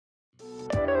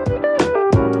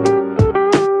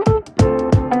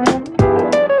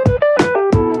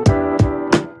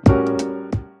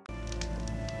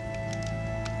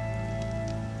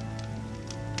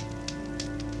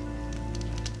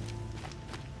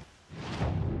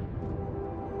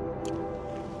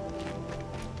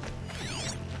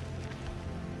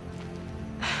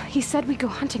He said we'd go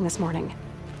hunting this morning.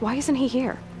 Why isn't he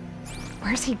here?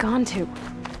 Where's he gone to?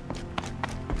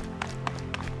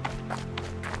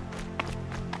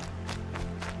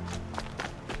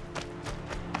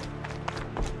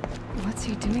 What's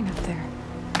he doing up there?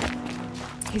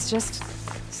 He's just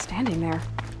standing there.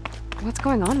 What's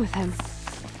going on with him?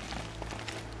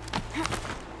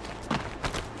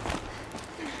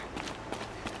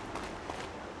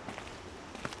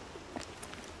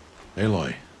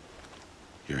 Aloy,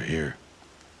 you're here.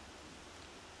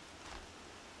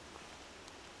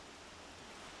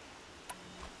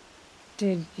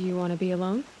 Did you want to be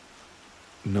alone?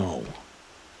 No.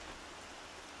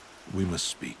 We must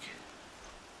speak.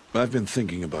 I've been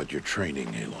thinking about your training,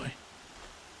 Aloy.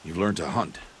 You've learned to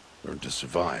hunt, learned to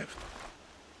survive.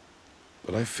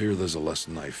 But I fear there's a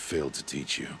lesson I failed to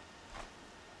teach you.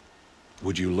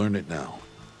 Would you learn it now?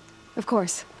 Of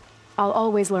course. I'll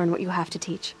always learn what you have to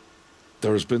teach.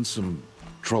 There has been some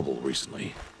trouble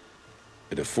recently.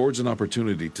 It affords an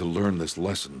opportunity to learn this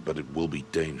lesson, but it will be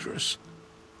dangerous.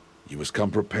 You must come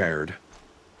prepared,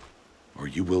 or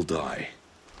you will die.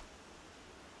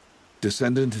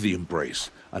 Descend into the Embrace,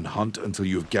 and hunt until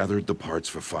you have gathered the parts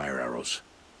for fire arrows.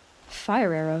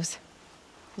 Fire arrows?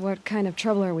 What kind of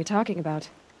trouble are we talking about?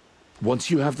 Once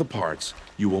you have the parts,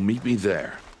 you will meet me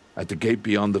there, at the gate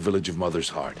beyond the village of Mother's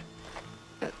Heart.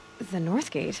 The North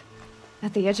Gate?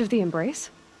 At the edge of the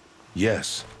Embrace?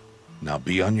 Yes. Now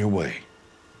be on your way.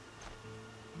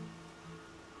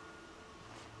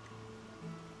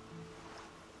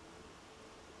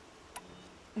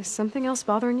 Is something else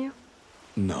bothering you?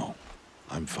 No,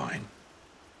 I'm fine.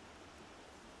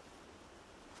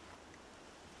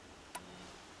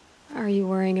 Are you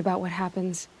worrying about what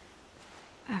happens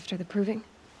after the proving?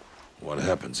 What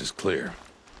happens is clear.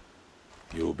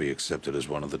 You will be accepted as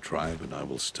one of the tribe, and I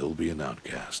will still be an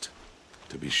outcast.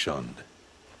 To be shunned.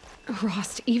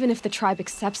 Rost, even if the tribe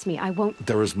accepts me, I won't—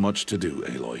 There is much to do,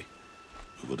 Aloy.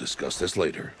 We will discuss this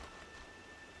later.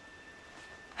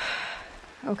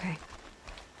 Okay.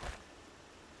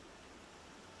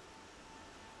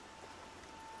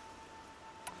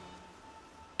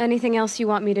 Anything else you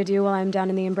want me to do while I'm down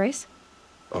in the Embrace?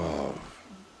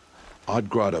 Odd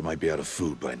Grata might be out of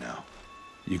food by now.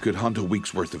 You could hunt a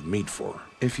week's worth of meat for her,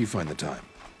 if you find the time.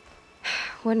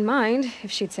 Wouldn't mind if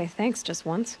she'd say thanks just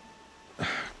once.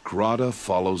 Grata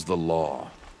follows the law.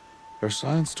 Her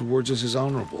silence towards us is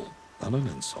honorable, not an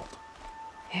insult.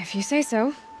 If you say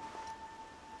so.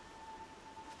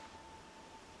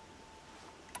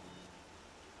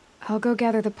 I'll go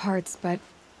gather the parts, but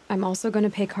I'm also going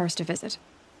to pay Karst a visit.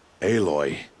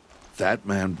 Aloy, that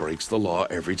man breaks the law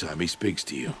every time he speaks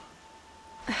to you.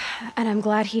 And I'm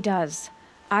glad he does.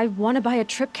 I want to buy a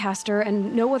tripcaster,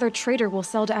 and no other trader will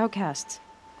sell to outcasts.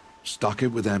 Stock it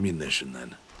with ammunition,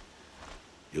 then.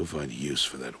 You'll find use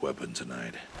for that weapon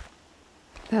tonight.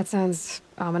 That sounds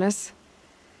ominous.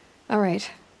 All right.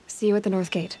 See you at the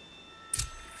North Gate.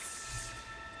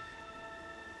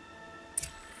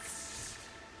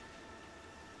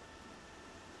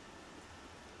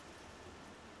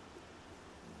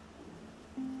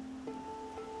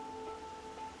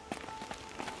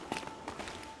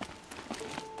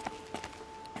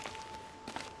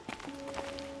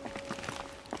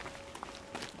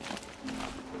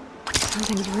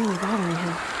 Something's really bothering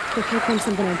him. If he thinks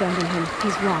I'm gonna abandon him,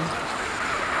 he's wrong.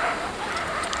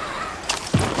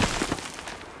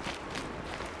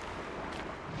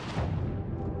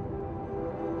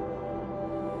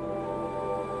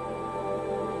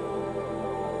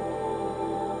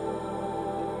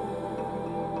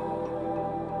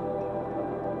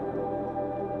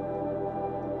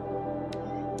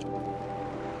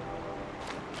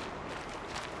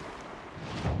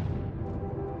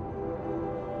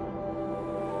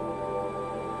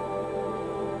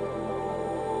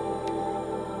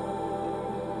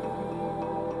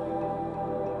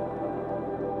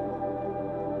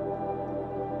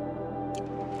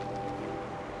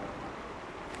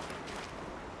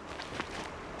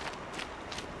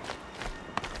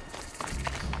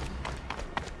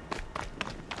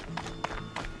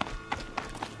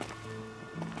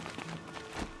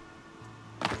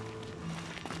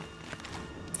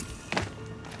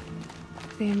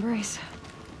 The Embrace.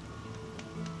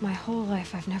 My whole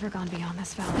life, I've never gone beyond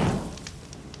this valley.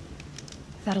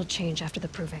 That'll change after the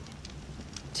proving.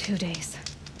 2 days.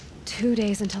 2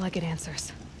 days until I get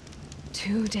answers.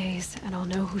 2 days, and I'll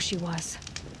know who she was.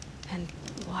 And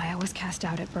why I was cast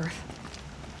out at birth.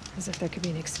 As if there could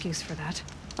be an excuse for that.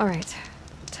 All right.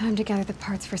 Time to gather the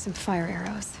parts for some fire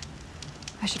arrows.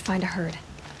 I should find a herd.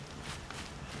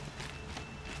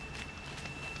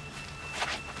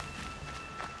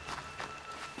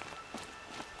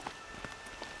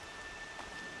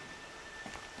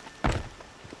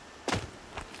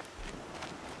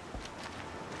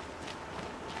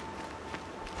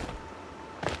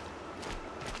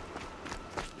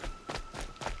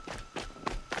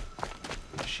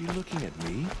 she looking at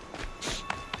me?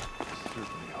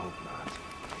 Certainly hope not.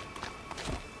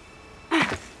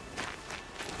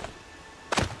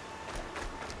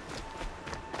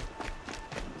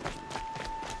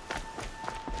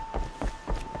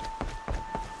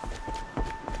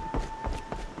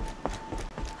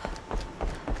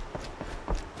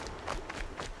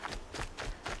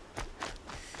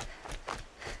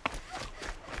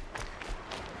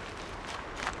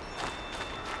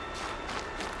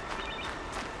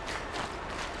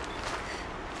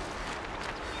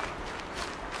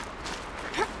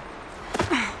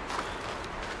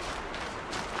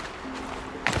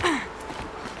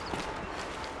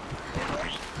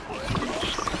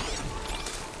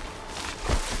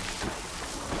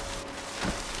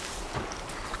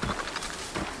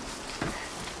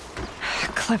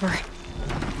 Clever.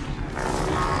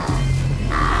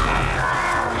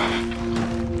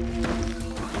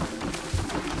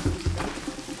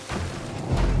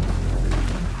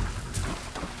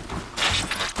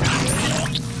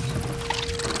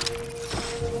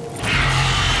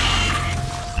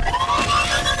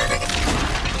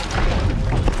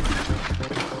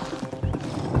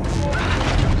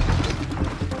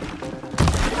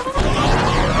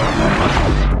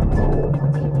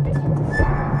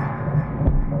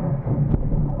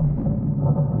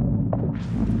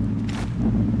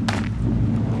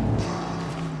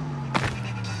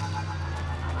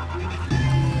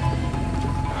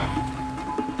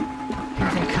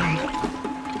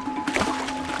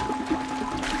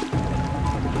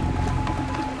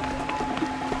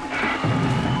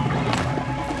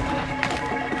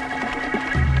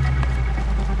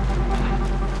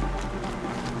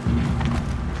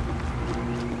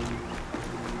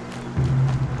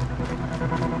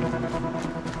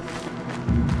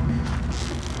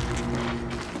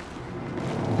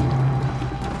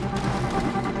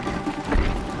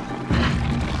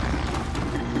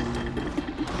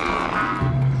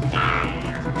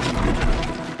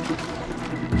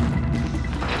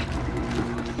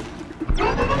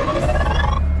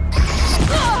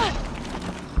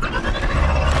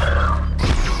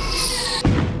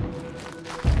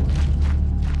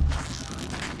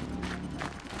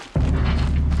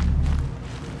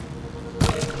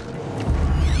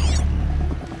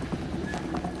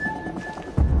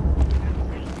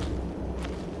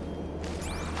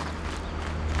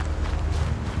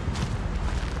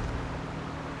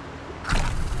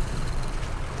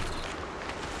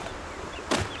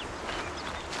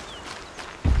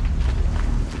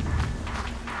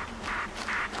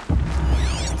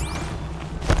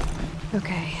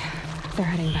 Okay, they're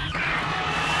heading back.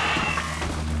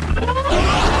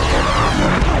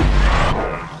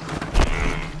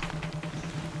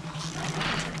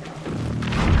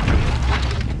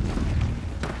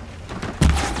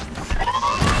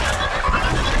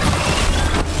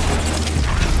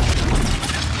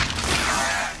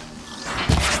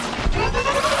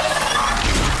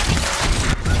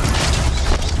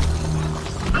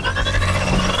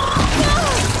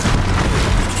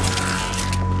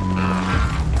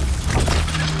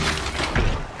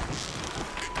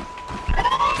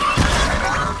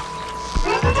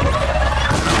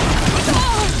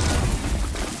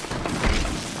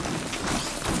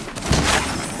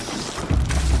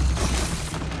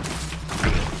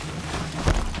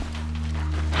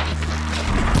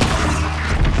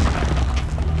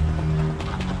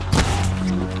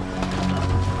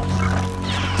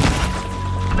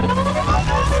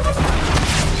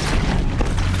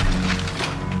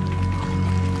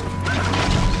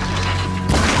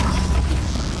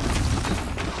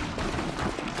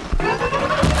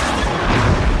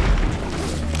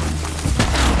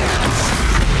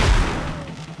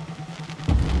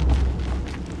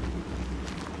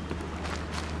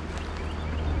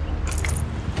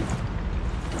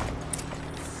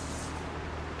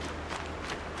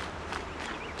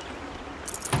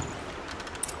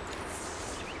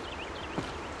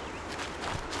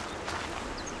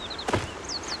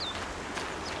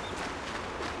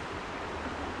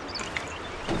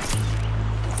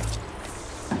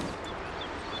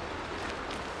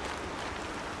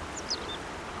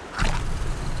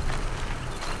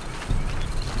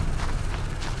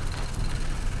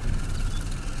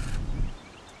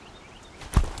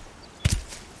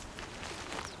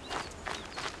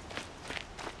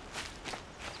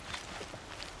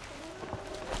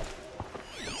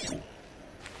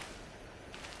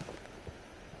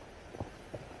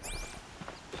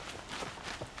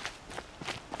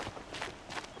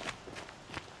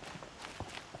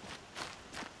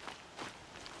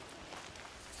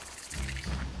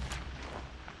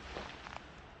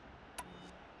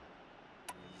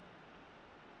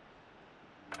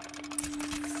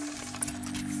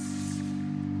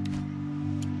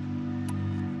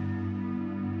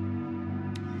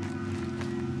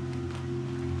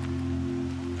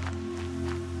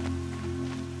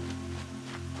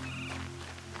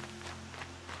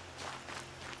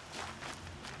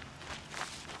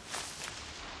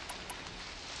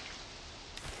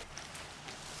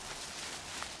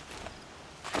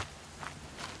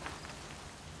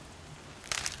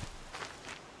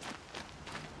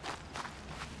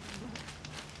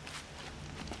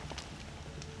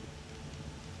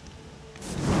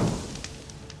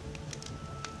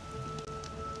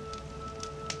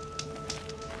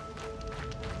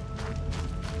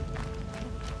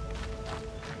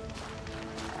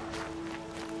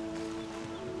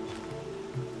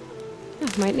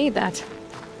 Might need that.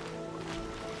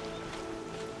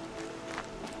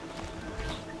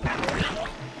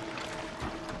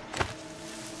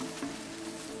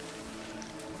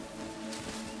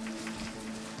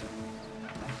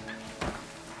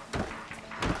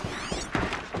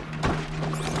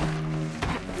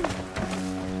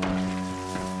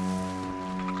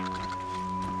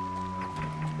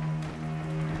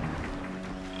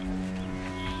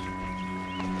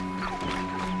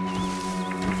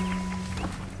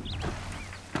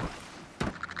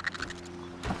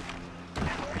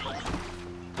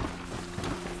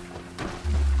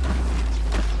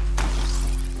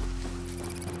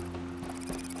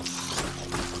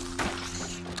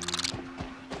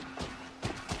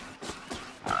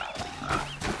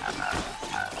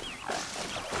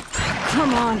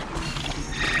 Come on.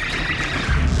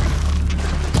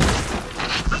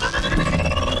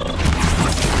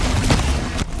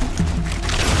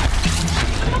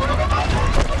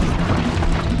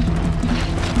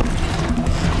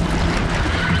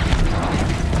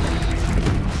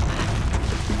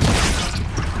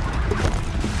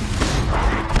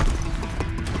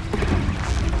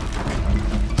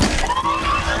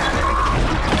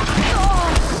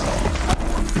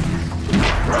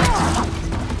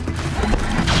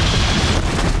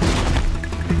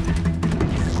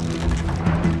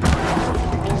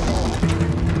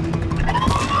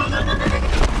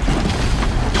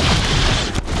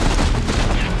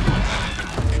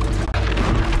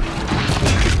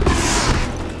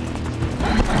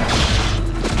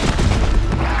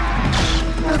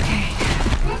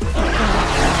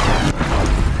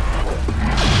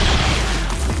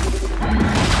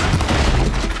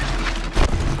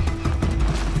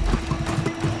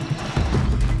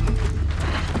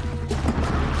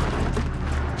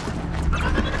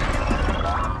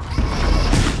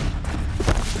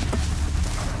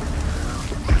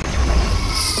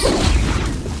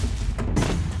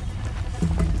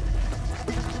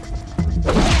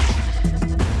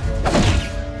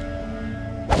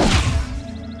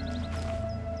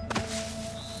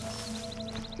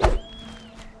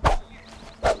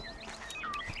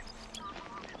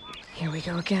 Here we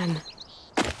go again.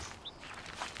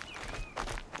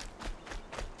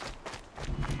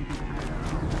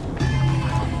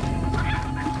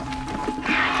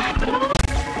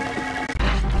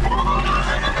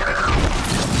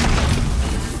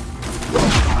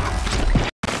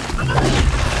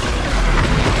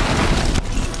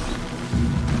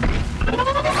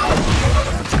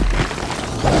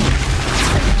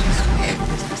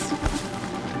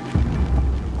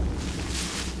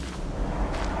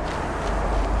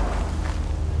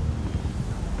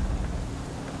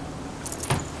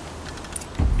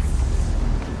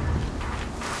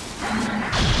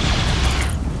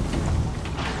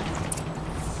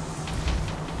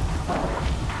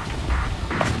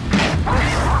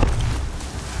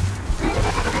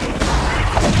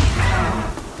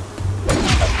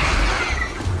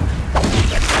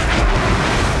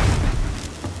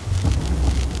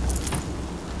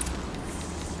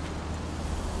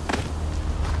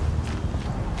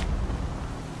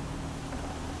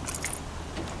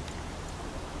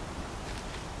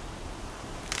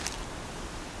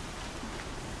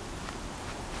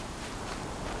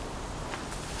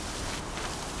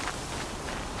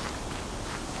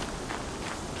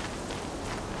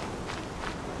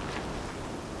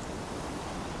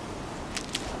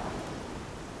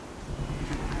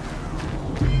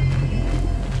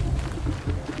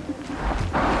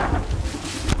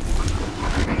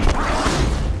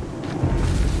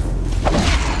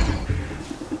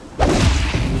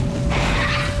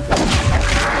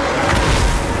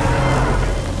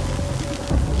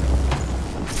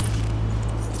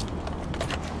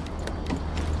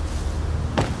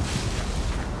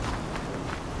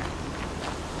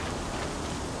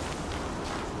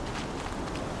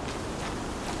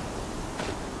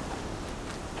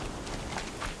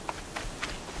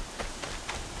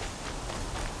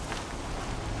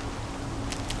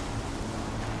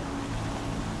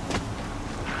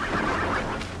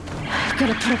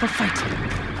 Gotta put up a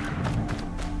fight.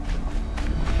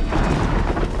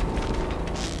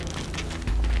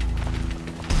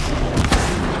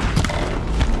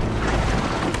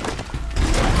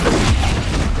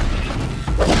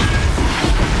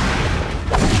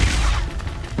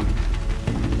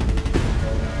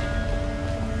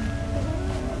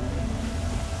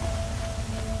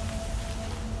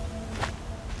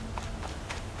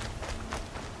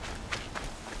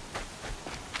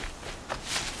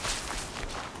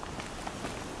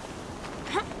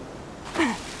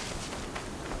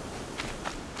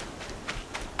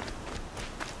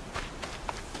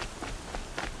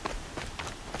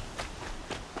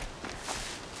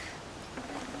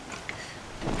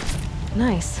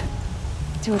 Nice.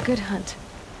 To a good hunt.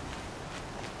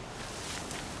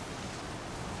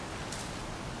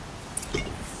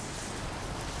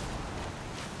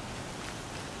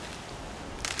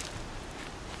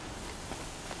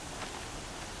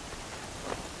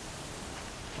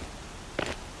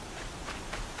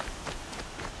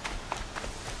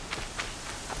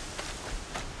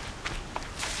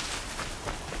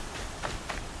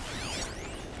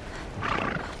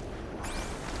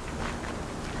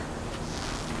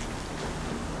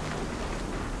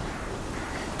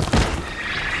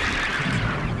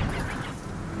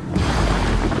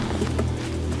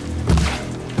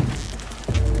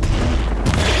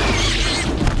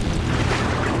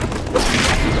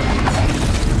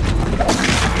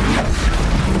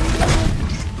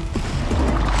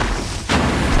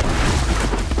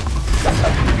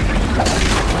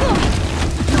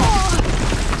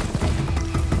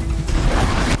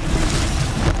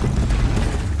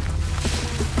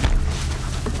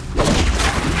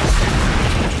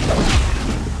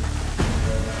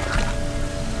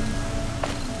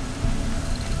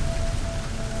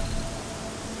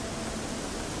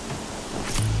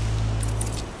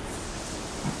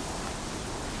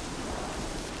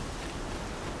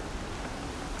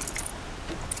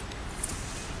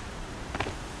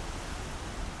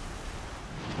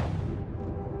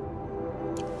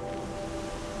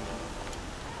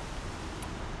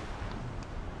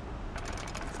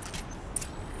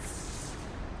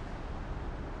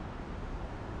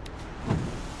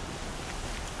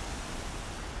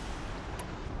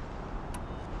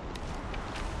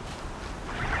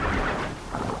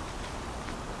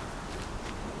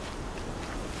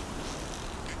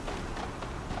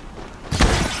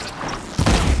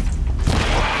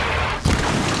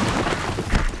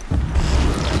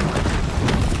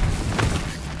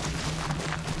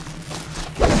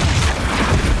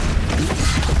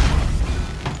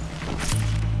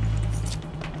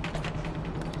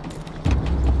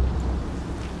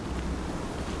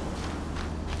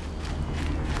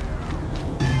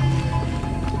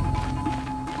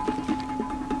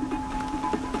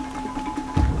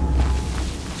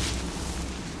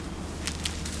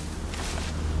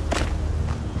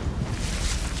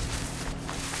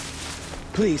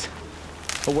 Please,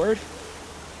 a word?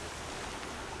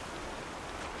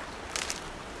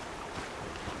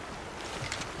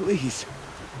 Please,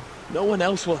 no one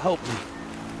else will help me.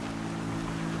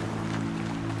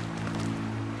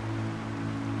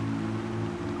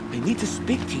 I need to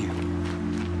speak to you.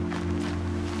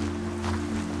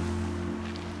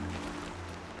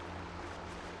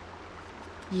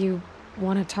 You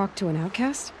want to talk to an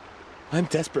outcast? I'm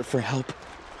desperate for help,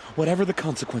 whatever the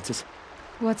consequences.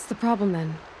 What's the problem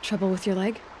then? Trouble with your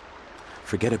leg?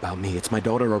 Forget about me. It's my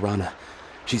daughter, Arana.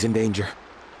 She's in danger.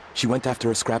 She went after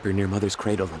a scrapper near Mother's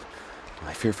cradle, and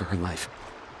I fear for her life.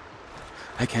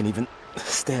 I can't even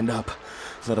stand up,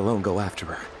 let alone go after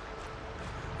her.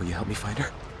 Will you help me find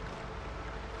her?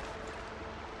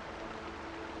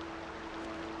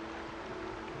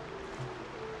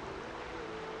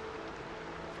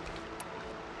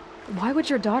 Why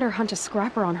would your daughter hunt a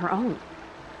scrapper on her own?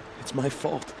 It's my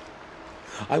fault.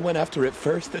 I went after it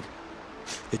first, and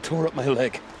it tore up my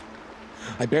leg.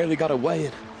 I barely got away,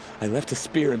 and I left a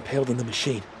spear impaled in the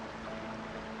machine.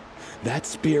 That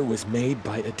spear was made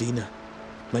by Adina,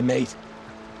 my mate,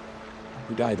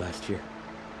 who died last year.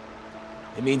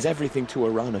 It means everything to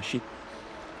Arana.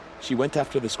 She went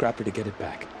after the scrapper to get it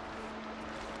back.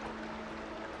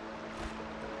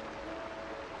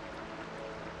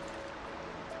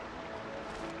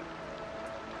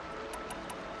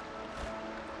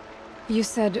 You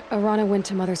said Arana went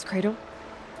to Mother's cradle?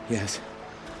 Yes,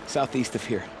 southeast of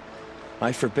here.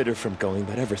 I forbid her from going,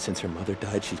 but ever since her mother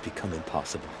died, she's become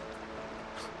impossible.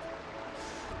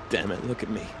 Damn it, look at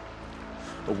me.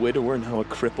 A widower, now a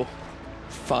cripple.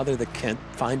 Father that can't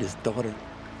find his daughter.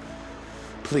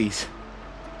 Please,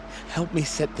 help me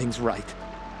set things right.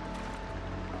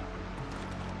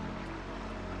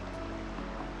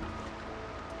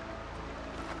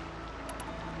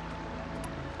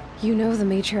 You know the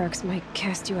Matriarchs might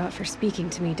cast you out for speaking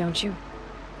to me, don't you?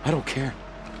 I don't care.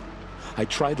 I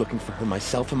tried looking for her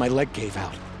myself and my leg gave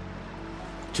out.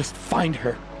 Just find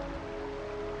her.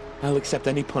 I'll accept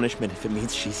any punishment if it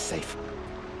means she's safe.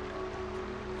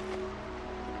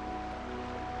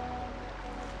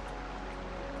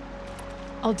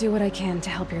 I'll do what I can to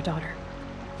help your daughter.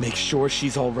 Make sure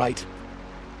she's all right.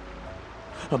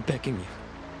 I'm begging you.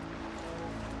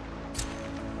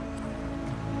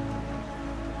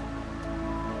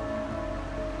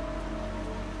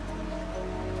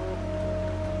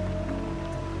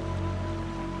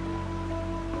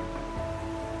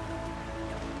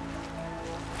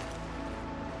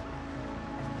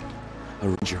 A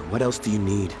ranger, what else do you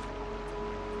need?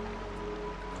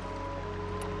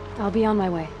 I'll be on my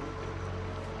way.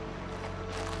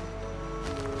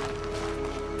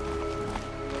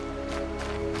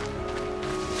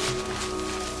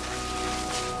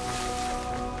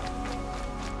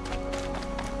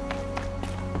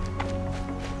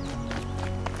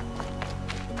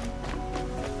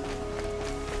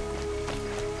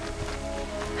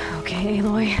 Okay,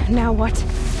 Aloy, now what?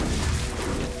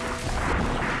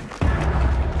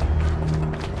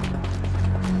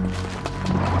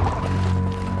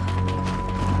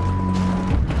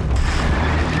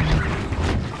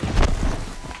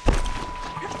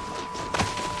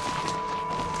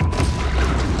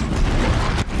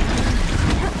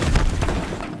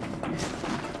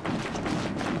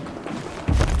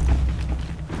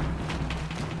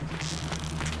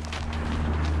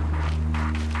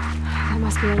 That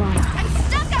must be Alana. I'm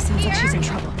stuck up Sounds here! like she's in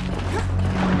trouble.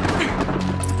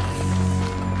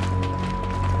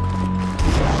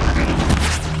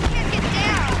 I can't get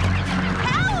down!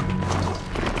 Help!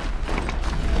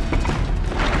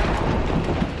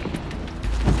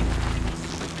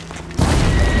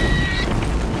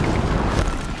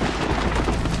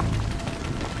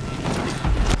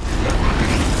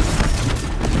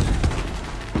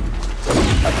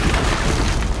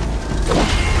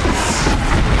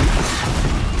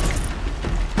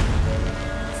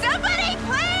 Somebody,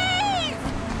 please!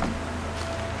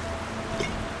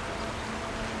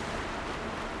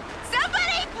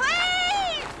 Somebody,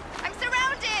 please! I'm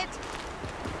surrounded!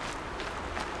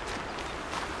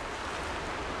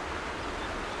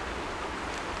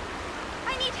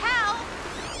 I need help!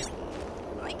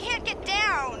 I can't get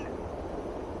down!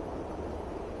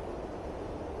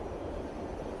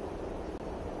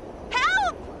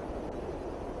 Help!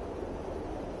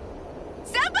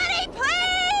 Somebody,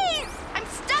 please! I'm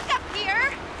stuck up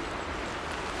here!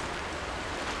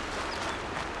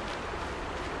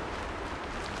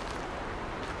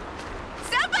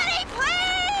 Somebody,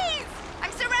 please!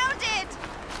 I'm surrounded!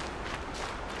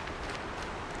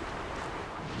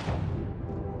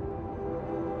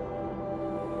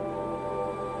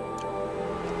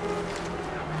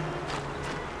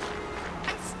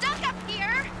 I'm stuck up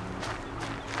here!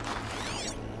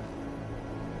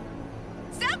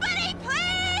 Somebody,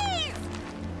 please!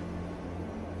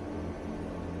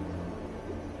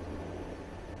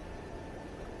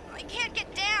 I can't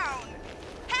get down!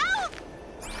 Help!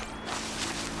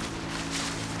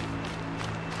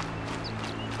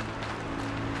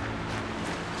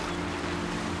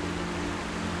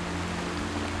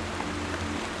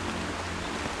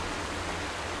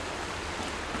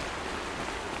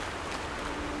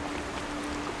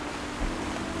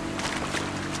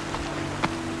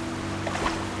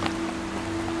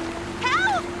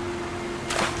 Help!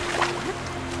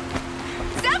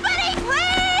 Somebody,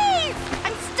 please!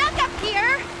 I'm stuck up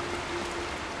here!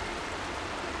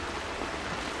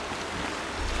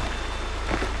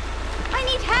 I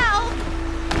need help!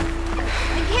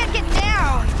 I can't get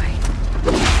down!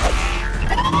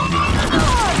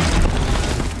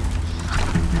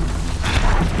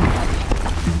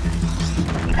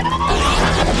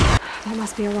 That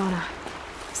must be Alana.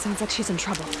 Sounds like she's in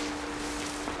trouble.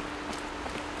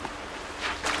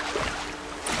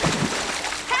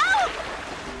 Help!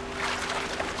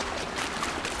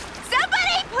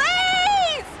 Somebody,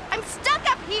 please! I'm stuck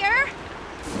up here!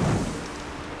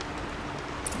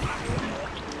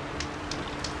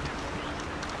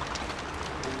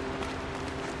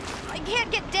 I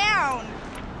can't get down!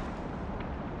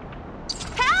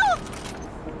 Help!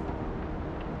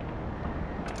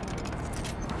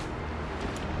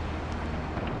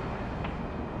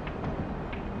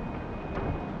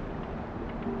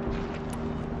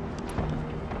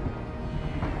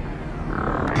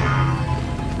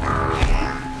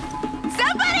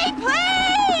 Somebody,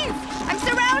 please! I'm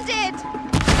surrounded!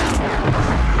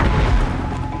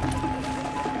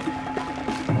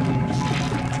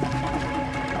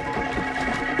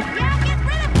 Yeah, get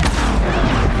rid of them!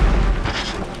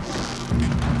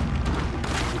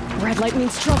 Red light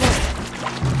means trouble.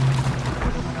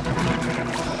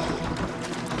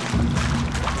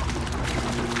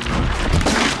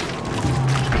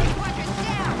 Quadrant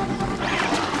down!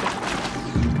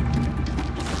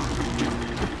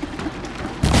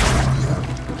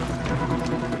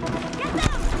 Get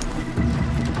them!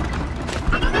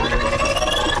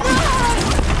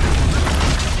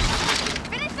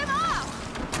 Finish them off!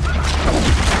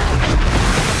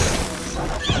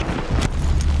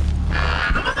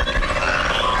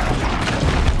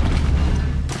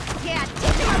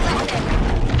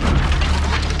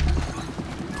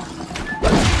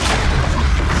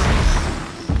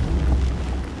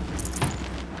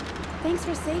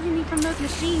 saving me from those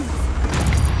machines.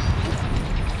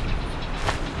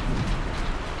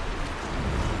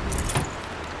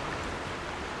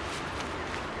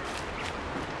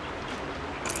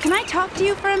 Can I talk to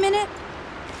you for a minute?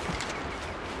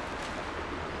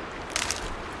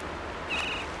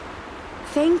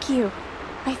 Thank you.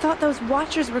 I thought those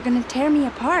Watchers were gonna tear me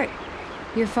apart.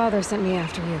 Your father sent me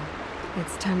after you.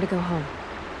 It's time to go home.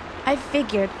 I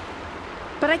figured.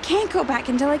 But I can't go back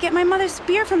until I get my mother's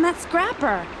spear from that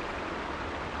scrapper.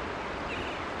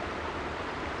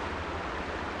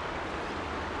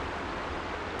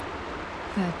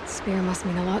 That spear must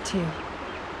mean a lot to you.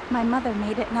 My mother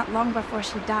made it not long before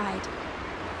she died.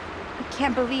 I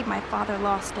can't believe my father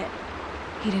lost it.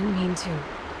 He didn't mean to.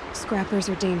 Scrappers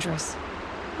are dangerous.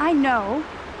 I know.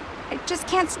 I just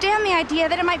can't stand the idea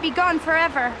that it might be gone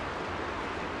forever.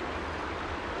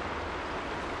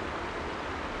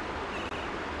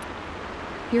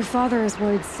 Your father is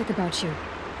worried sick about you.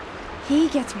 He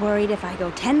gets worried if I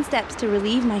go 10 steps to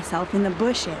relieve myself in the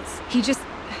bushes. He doesn't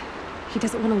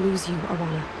want to lose you,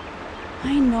 Arana.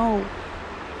 I know.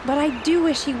 But I do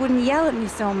wish he wouldn't yell at me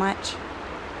so much.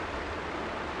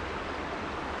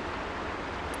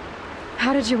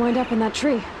 How did you wind up in that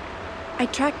tree? I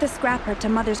tracked the scrapper to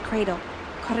Mother's cradle.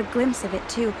 Caught a glimpse of it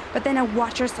too, but then a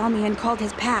Watcher saw me and called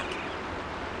his pack.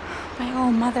 My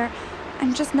oh, Mother,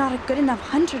 I'm just not a good enough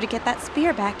hunter to get that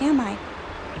spear back, am I?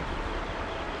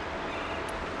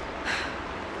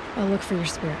 I'll look for your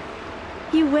spear.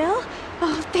 You will?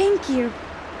 Oh, thank you.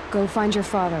 Go find your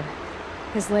father.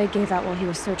 His leg gave out while he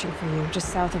was searching for you, just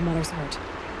south of Mother's Heart.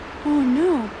 Oh,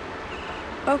 no.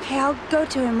 Okay, I'll go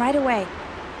to him right away.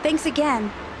 Thanks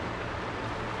again.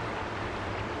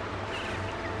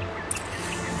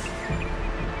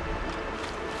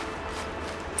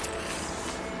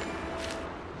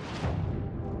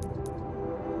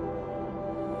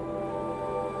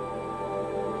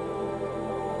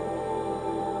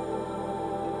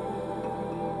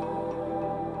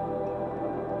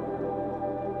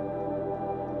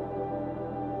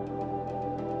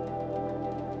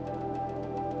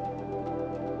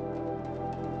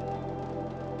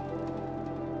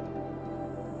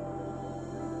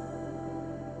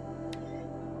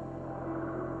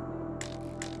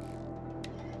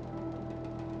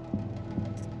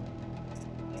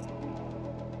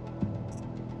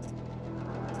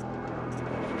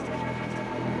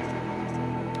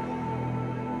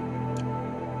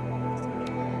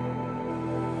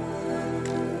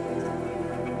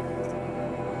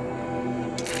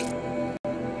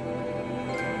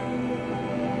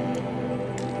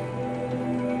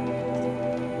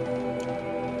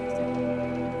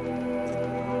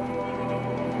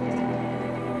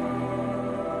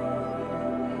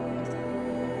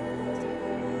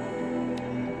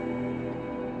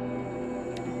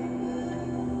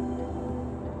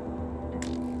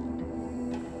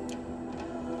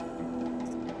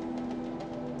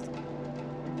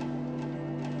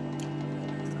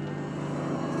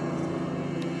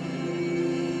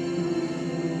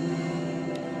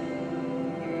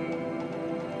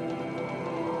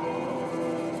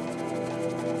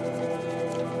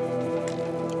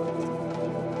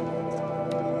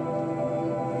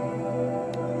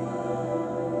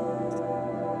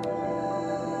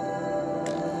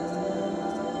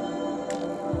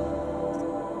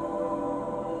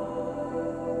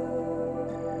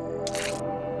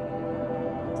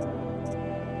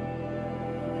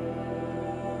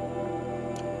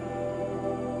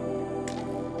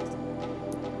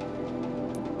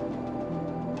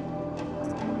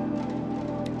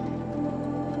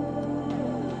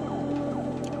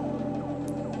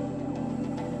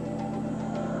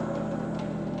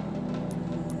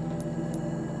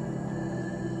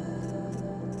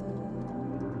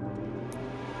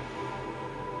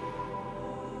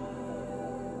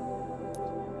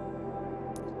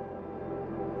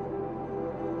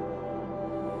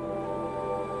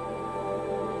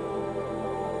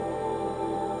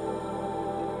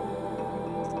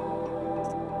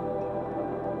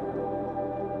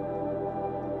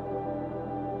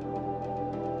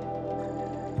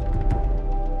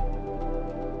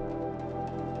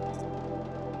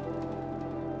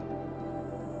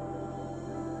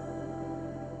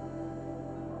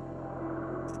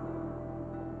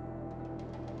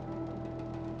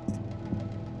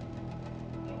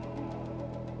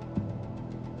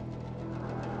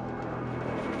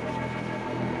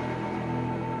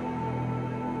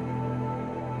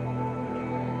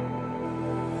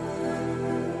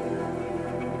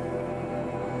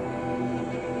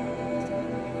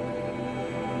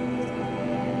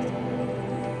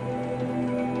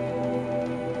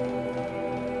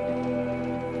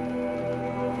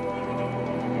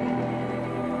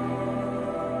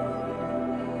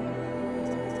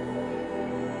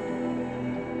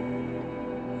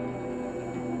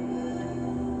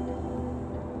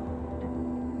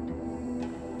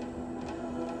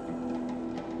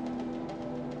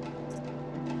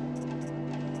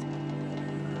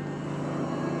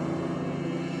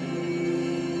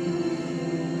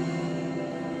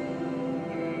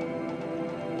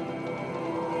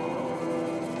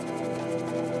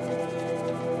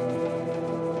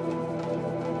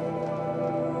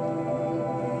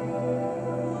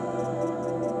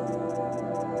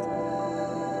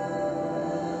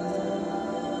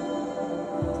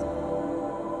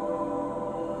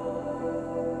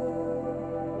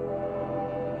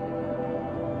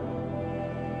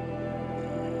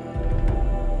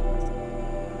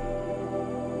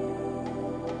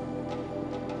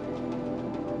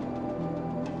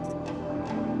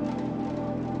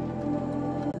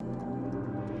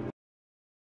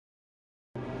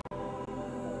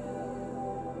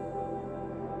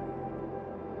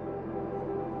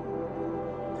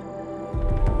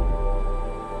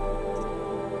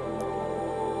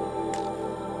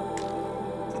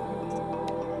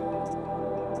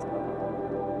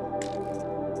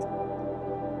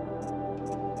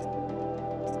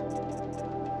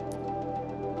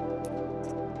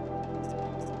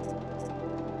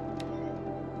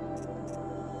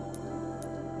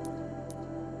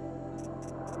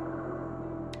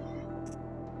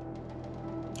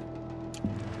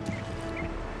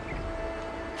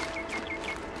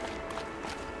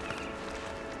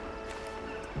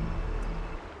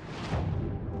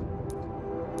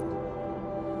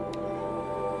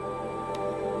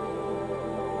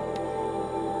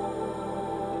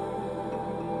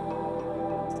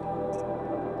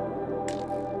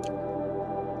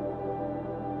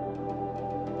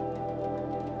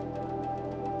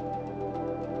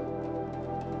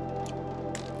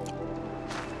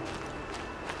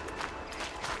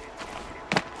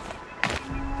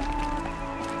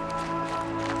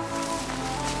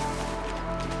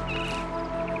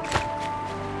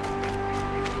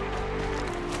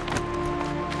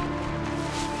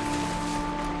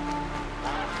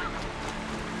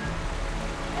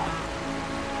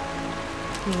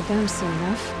 Need them soon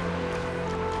enough.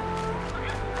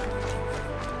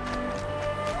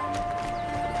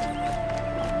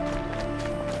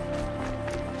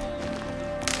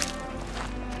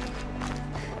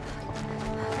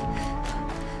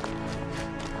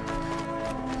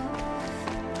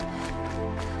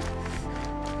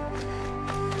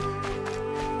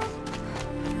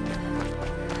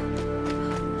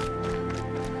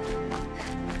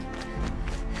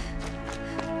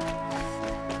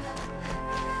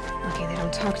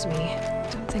 Talk to me.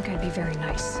 Don't think I'd be very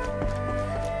nice.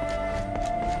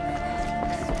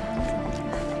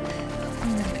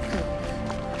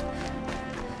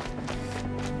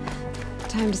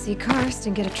 Time to see Karst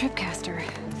and get a tripcaster.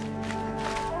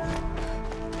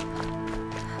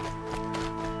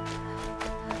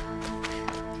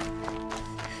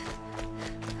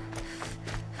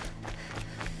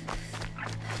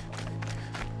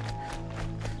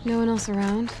 No one else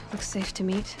around. Looks safe to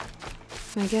meet.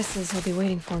 My guess is he'll be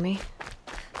waiting for me.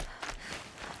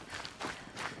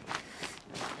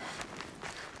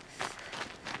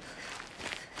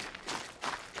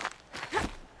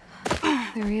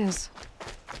 There he is.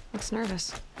 Looks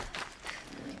nervous.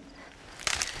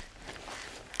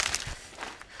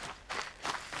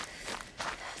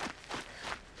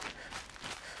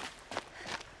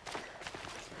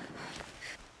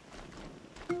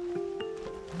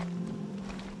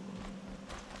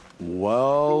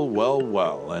 Well, well,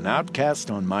 well. An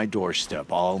outcast on my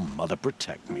doorstep. All mother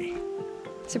protect me.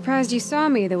 Surprised you saw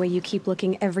me the way you keep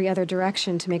looking every other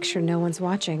direction to make sure no one's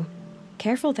watching.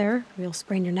 Careful there, or you'll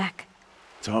sprain your neck.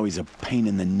 It's always a pain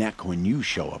in the neck when you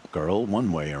show up, girl,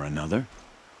 one way or another.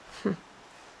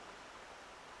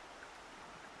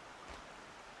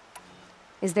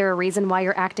 Is there a reason why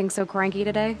you're acting so cranky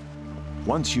today?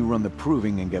 Once you run the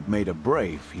proving and get made a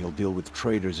brave, you'll deal with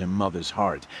traitors in Mother's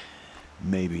Heart.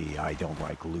 Maybe I don't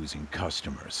like losing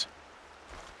customers.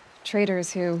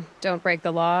 Traitors who don't break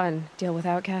the law and deal with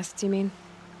outcasts, you mean?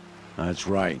 That's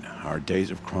right. Our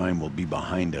days of crime will be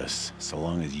behind us, so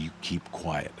long as you keep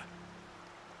quiet.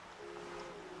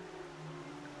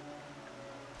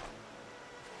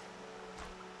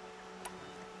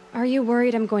 Are you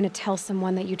worried I'm going to tell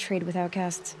someone that you trade with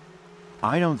outcasts?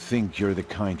 I don't think you're the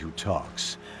kind who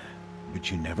talks, but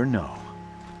you never know.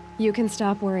 You can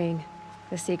stop worrying.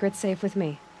 The secret's safe with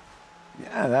me.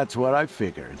 Yeah, that's what I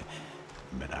figured,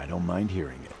 but I don't mind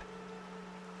hearing it.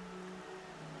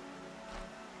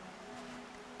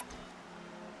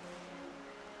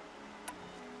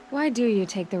 Why do you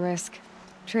take the risk,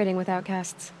 trading with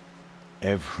outcasts?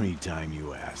 Every time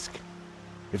you ask.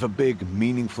 If a big,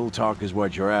 meaningful talk is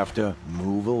what you're after,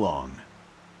 move along.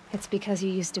 It's because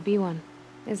you used to be one,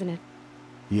 isn't it?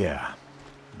 Yeah.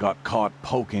 Got caught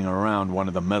poking around one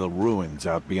of the metal ruins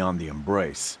out beyond the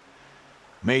Embrace.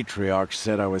 Matriarchs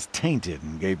said I was tainted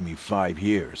and gave me 5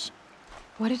 years.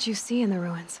 What did you see in the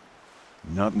ruins?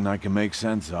 Nothing I can make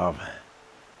sense of.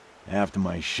 After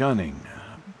my shunning,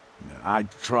 I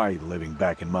tried living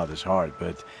back in Mother's Heart,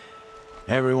 but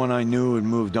everyone I knew had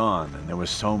moved on, and there were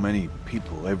so many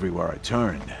people everywhere I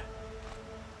turned.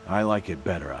 I like it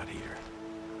better out here.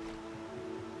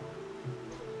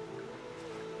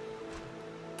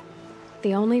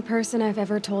 The only person I've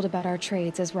ever told about our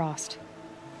trades is Rost.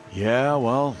 Yeah,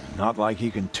 well, not like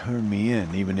he can turn me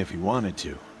in, even if he wanted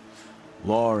to.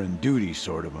 Law and duty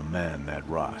sort of a man, that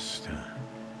Rost.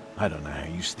 I don't know how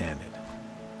you stand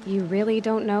it. You really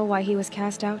don't know why he was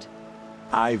cast out?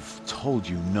 I've told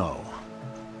you no.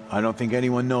 I don't think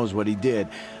anyone knows what he did,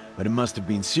 but it must have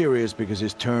been serious because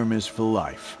his term is for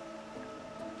life.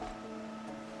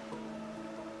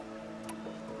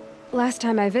 Last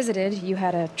time I visited, you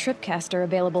had a tripcaster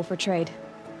available for trade.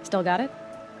 Still got it?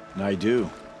 I do.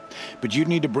 But you'd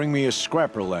need to bring me a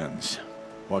scrapper lens.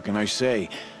 What can I say?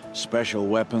 Special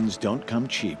weapons don't come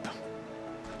cheap.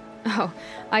 Oh,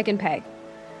 I can pay.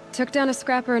 Took down a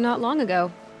scrapper not long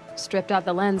ago. Stripped out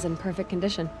the lens in perfect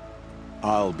condition.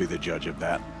 I'll be the judge of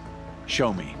that.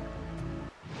 Show me.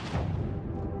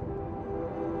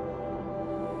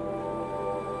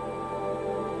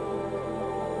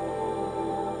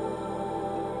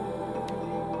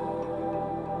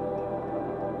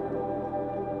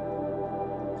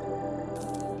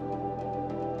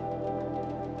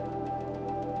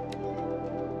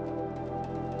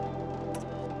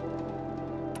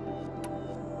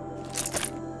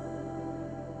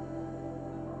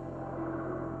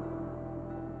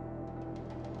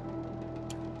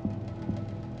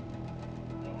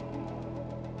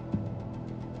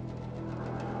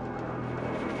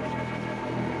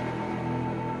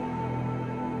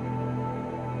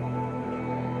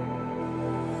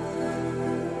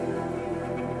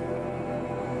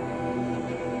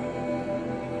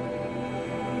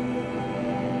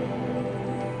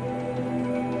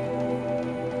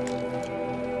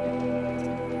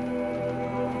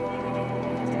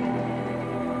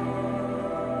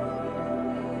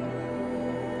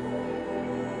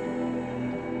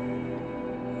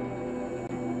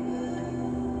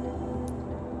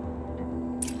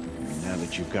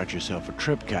 that you've got yourself a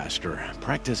tripcaster,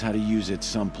 practice how to use it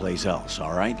someplace else,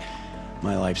 all right?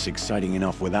 My life's exciting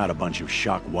enough without a bunch of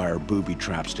shock wire booby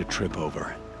traps to trip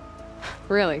over.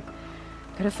 Really?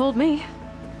 Could have fooled me.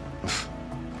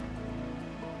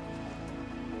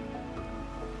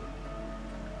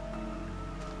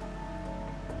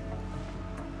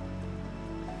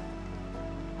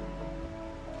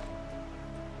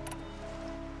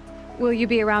 Will you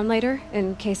be around later,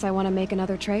 in case I want to make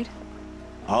another trade?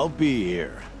 I'll be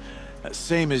here.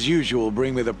 Same as usual,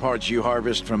 bring me the parts you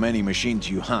harvest from any machines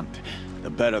you hunt. The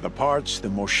better the parts, the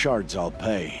more shards I'll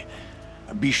pay.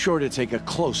 Be sure to take a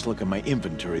close look at my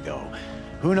inventory, though.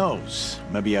 Who knows?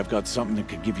 Maybe I've got something that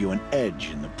could give you an edge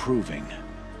in the proving.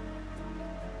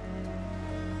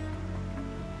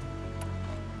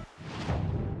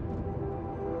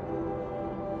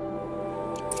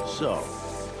 So,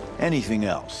 anything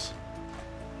else?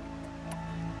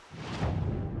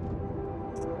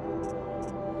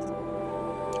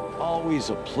 Always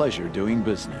a pleasure doing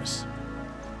business.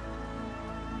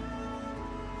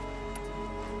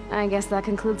 I guess that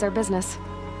concludes our business.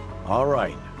 All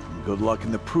right. Good luck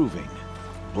in the proving.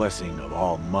 Blessing of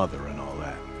All Mother and all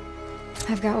that.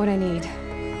 I've got what I need.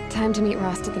 Time to meet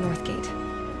Rost at the North Gate.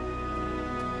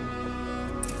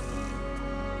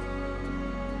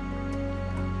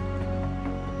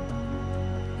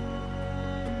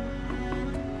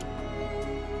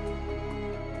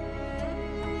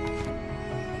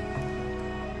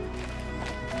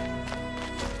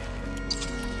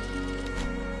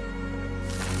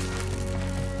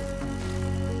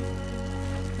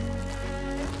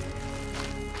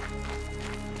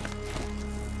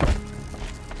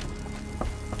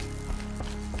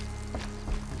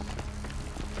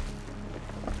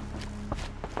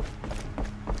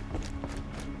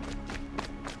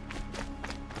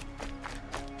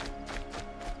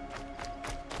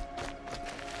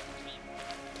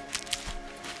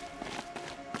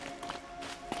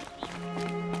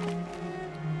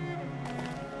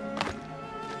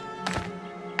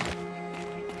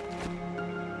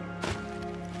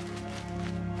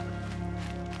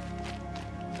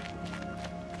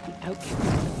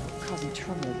 Outcast, causing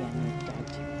trouble again, no doubt.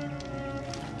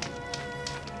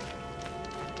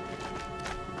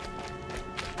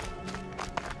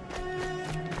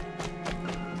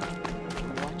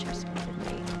 The Watcher spotted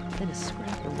me, then a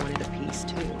scrapper wanted a piece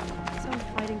too. So I'm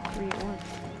fighting three at once.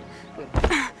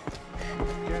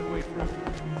 Can't wait for it.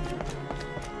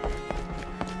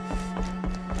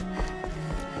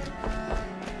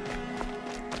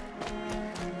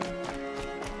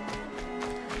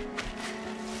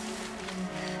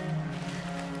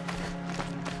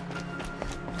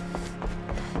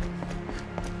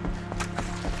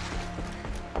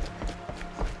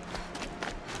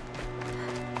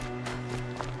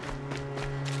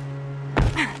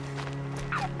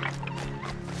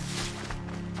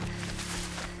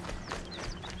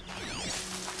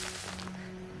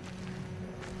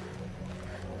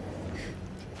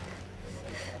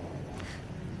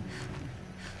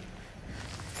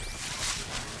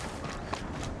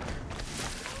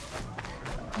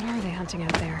 What are they hunting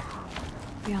out there?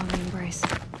 Beyond the Embrace.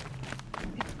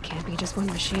 It can't be just one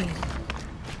machine.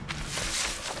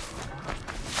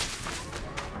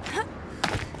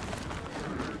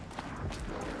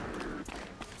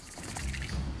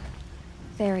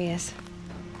 There he is.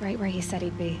 Right where he said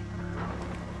he'd be.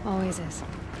 Always is.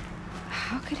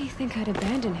 How could he think I'd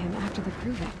abandon him after the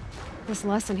proving? This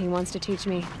lesson he wants to teach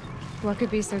me. What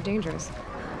could be so dangerous?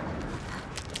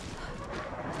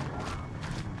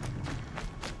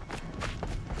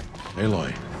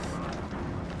 Aloy.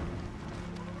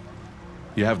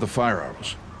 You have the fire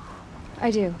arrows. I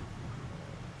do.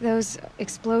 Those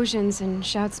explosions and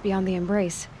shouts beyond the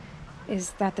Embrace.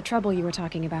 Is that the trouble you were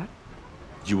talking about?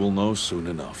 You will know soon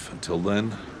enough. Until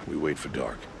then, we wait for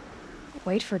dark.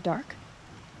 Wait for dark?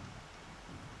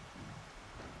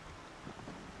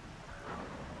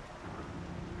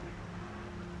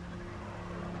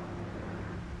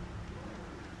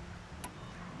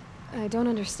 I don't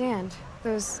understand.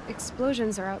 Those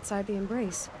explosions are outside the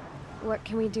Embrace. What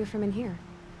can we do from in here?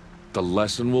 The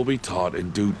lesson will be taught in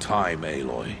due time,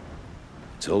 Aloy.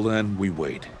 Till then, we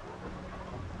wait.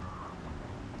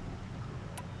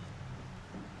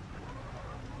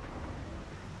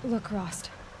 Look, Rost.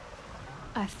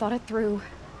 I've thought it through,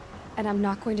 and I'm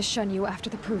not going to shun you after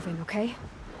the proving, okay?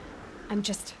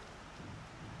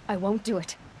 I won't do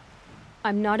it.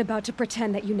 I'm not about to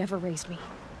pretend that you never raised me.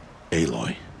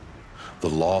 Aloy, the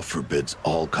law forbids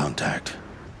all contact.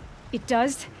 It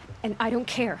does, and I don't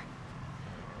care.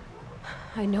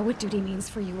 I know what duty means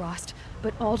for you, Rost,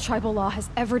 but all tribal law has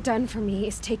ever done for me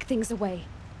is take things away.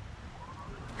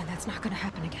 And that's not gonna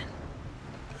happen again.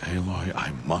 Aloy,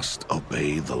 I must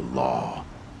obey the law.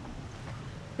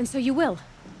 And so you will.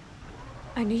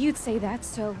 I knew you'd say that,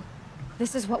 so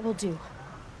this is what we'll do.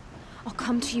 I'll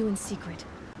come to you in secret.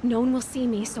 No one will see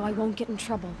me, so I won't get in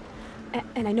trouble.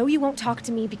 And I know you won't talk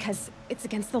to me because it's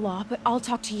against the law, but I'll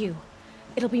talk to you.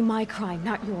 It'll be my crime,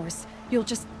 not yours. You'll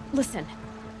just listen.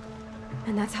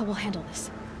 And that's how we'll handle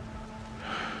this.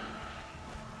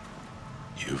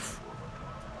 You've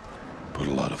put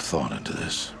a lot of thought into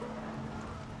this.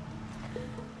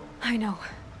 I know.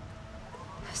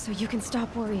 So you can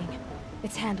stop worrying.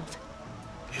 It's handled.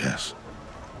 Yes.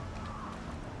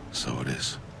 So it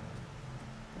is.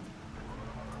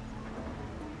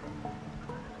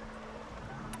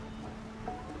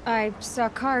 I saw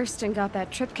Karst and got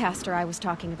that tripcaster I was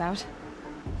talking about.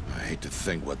 I hate to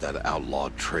think what that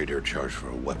outlawed trader charged for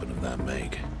a weapon of that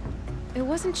make. It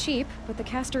wasn't cheap, but the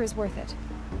caster is worth it.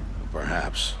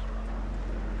 Perhaps.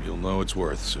 You'll know it's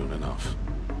worth soon enough.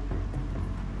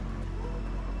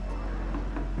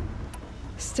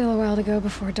 Still a while to go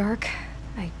before dark.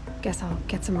 I guess I'll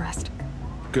get some rest.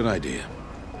 Good idea.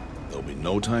 There'll be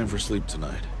no time for sleep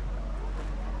tonight.